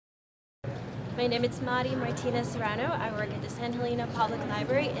My name is Martinez Serrano. I work at the San Helena Public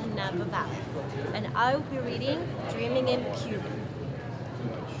Library in Napa Valley, and I will be reading Dreaming in Cuban.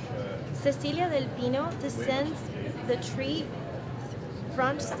 Cecilia del Pino descends the tree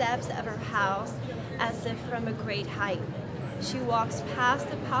front steps of her house as if from a great height. She walks past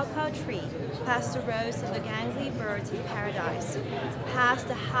the pawpaw tree, past the rows of the gangly birds of paradise, past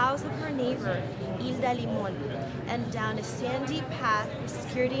the house of her neighbor, Hilda Limon, and down a sandy path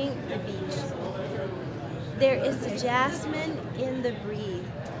skirting the beach. There is the jasmine in the breeze,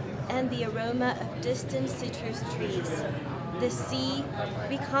 and the aroma of distant citrus trees. The sea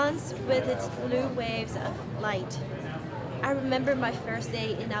beckons with its blue waves of light. I remember my first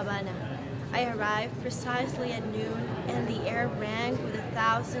day in Havana. I arrived precisely at noon, and the air rang with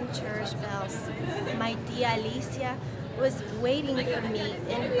 1,000 church bells. My tia Alicia was waiting for me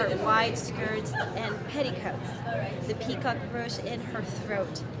in her wide skirts and petticoats, the peacock brooch in her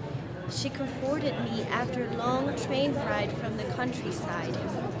throat. She comforted me after a long train ride from the countryside.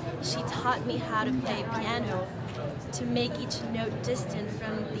 She taught me how to play piano, to make each note distant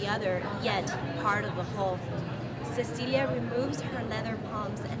from the other, yet part of the whole. Cecilia removes her leather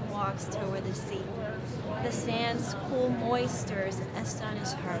palms and walks toward the sea. The sand's cool moistures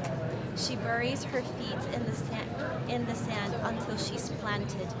astonish her. She buries her feet in the sand until she's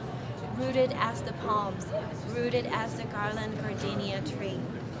planted, rooted as the palms, rooted as the garland gardenia tree.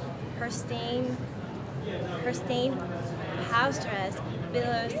 Her stained house dress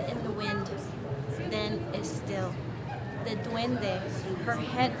billows in the wind, then is still. The duende, her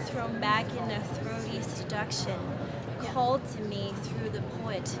head thrown back in a throaty seduction, called to me through the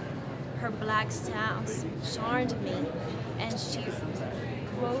poet. Her black sounds charmed me, and she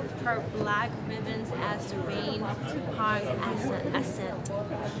wove her black ribbons as the rain hung ascent.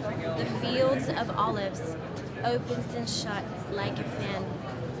 The fields of olives opens and shut like a fan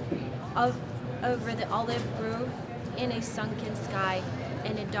over the olive grove in a sunken sky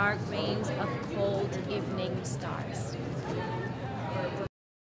and a dark rains of cold evening stars.